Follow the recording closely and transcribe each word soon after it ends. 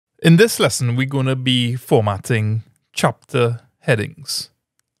In this lesson, we're going to be formatting chapter headings.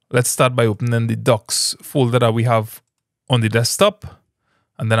 Let's start by opening the docs folder that we have on the desktop,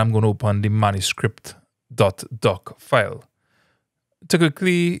 and then I'm going to open the manuscript.doc file. To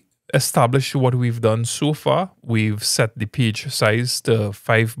quickly establish what we've done so far, we've set the page size to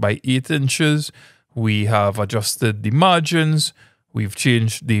 5 by 8 inches. We have adjusted the margins. We've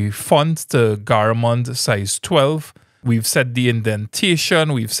changed the font to Garamond size 12. We've set the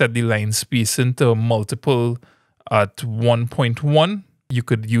indentation. We've set the line spacing to multiple at 1.1. You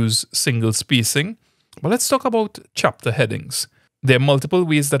could use single spacing. But let's talk about chapter headings. There are multiple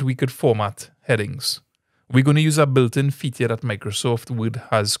ways that we could format headings. We're going to use a built-in feature that Microsoft Word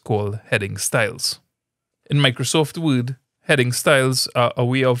has called heading styles. In Microsoft Word, heading styles are a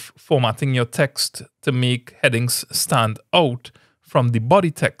way of formatting your text to make headings stand out from the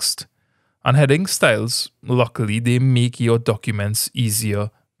body text. And heading styles, luckily, they make your documents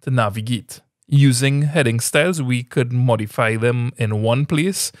easier to navigate. Using heading styles, we could modify them in one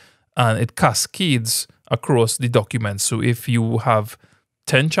place and it cascades across the document. So if you have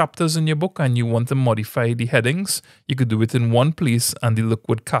 10 chapters in your book and you want to modify the headings, you could do it in one place and the look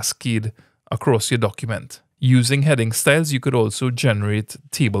would cascade across your document. Using heading styles, you could also generate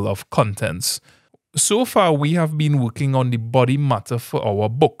table of contents. So far, we have been working on the body matter for our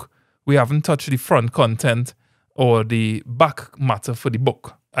book. We haven't touched the front content or the back matter for the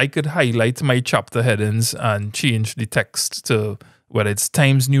book. I could highlight my chapter headings and change the text to whether it's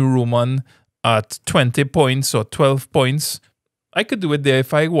Times New Roman at 20 points or 12 points. I could do it there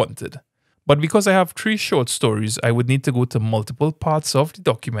if I wanted. But because I have 3 short stories, I would need to go to multiple parts of the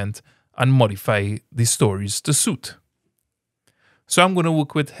document and modify the stories to suit. So I'm going to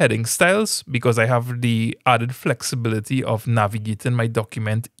work with heading styles because I have the added flexibility of navigating my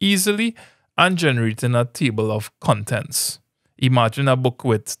document easily and generating a table of contents. Imagine a book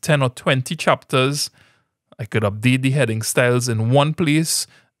with 10 or 20 chapters. I could update the heading styles in one place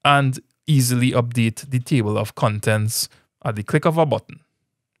and easily update the table of contents at the click of a button.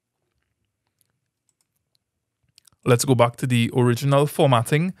 Let's go back to the original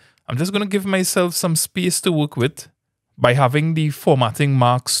formatting. I'm just going to give myself some space to work with. By having the formatting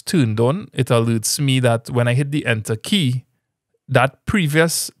marks turned on, it alerts me that when I hit the enter key, that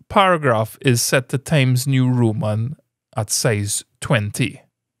previous paragraph is set to Times New Roman at size 20.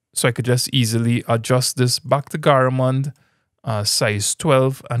 So I could just easily adjust this back to Garamond, size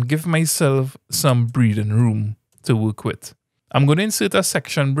 12, and give myself some breathing room to work with. I'm going to insert a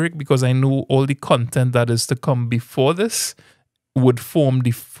section break because I know all the content that is to come before this would form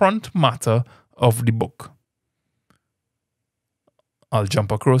the front matter of the book. I'll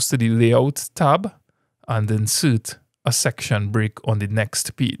jump across to the Layout tab and insert a section break on the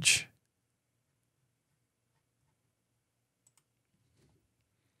next page.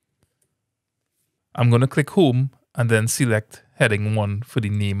 I'm going to click Home and then select Heading 1 for the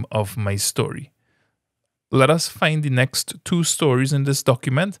name of my story. Let us find the next 2 stories in this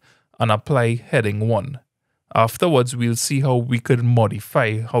document and apply Heading 1. Afterwards, we'll see how we could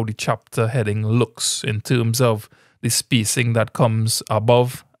modify how the chapter heading looks in terms of the spacing that comes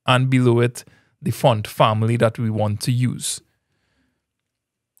above and below it, the font family that we want to use.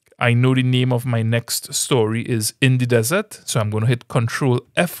 I know the name of my next story is In the Desert, so I'm going to hit Ctrl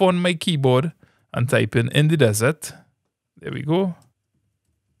F on my keyboard and type in the Desert. There we go.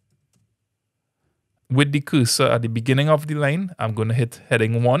 With the cursor at the beginning of the line, I'm going to hit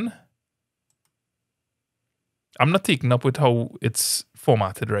Heading 1. I'm not taking up with how it's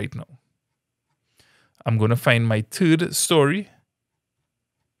formatted right now. I'm going to find my third story,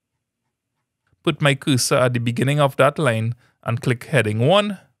 put my cursor at the beginning of that line and click Heading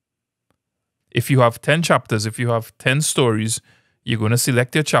 1. If you have 10 chapters, if you have 10 stories, you're going to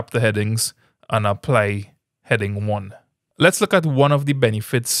select your chapter headings and apply Heading 1. Let's look at one of the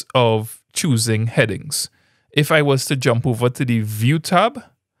benefits of choosing headings. If I was to jump over to the View tab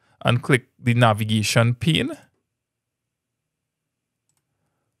and click the navigation pane,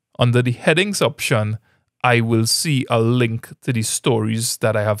 under the Headings option, I will see a link to the stories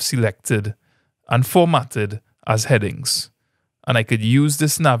that I have selected and formatted as headings. And I could use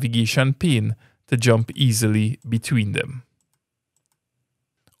this navigation pane to jump easily between them.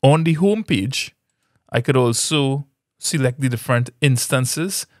 On the home page, I could also select the different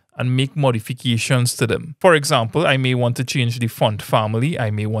instances and make modifications to them. For example, I may want to change the font family.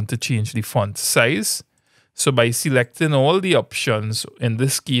 I may want to change the font size. So by selecting all the options, in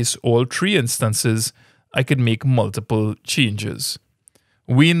this case, all 3 instances, I could make multiple changes.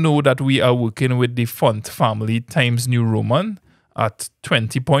 We know that we are working with the font family Times New Roman at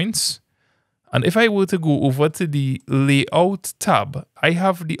 20 points. And if I were to go over to the Layout tab, I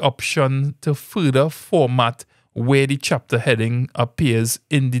have the option to further format where the chapter heading appears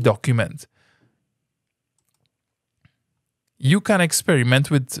in the document. You can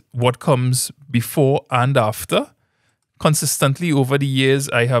experiment with what comes before and after. Consistently over the years,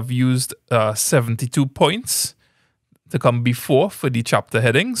 I have used 72 points to come before for the chapter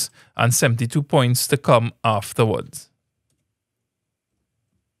headings and 72 points to come afterwards.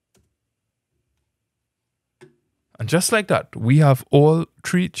 And just like that, we have all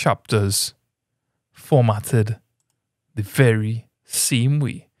 3 chapters formatted the very same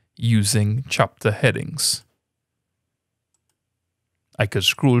way using chapter headings. I could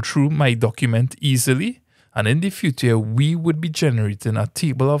scroll through my document easily, and in the future, we would be generating a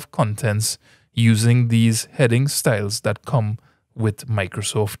table of contents using these heading styles that come with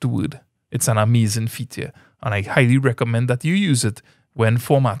Microsoft Word. It's an amazing feature, and I highly recommend that you use it when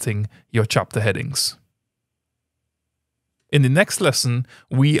formatting your chapter headings. In the next lesson,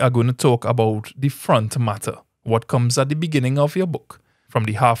 we are going to talk about the front matter, what comes at the beginning of your book, from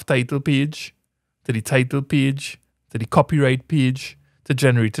the half title page, to the title page, to the copyright page, to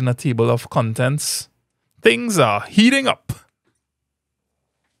generating a table of contents. Things are heating up.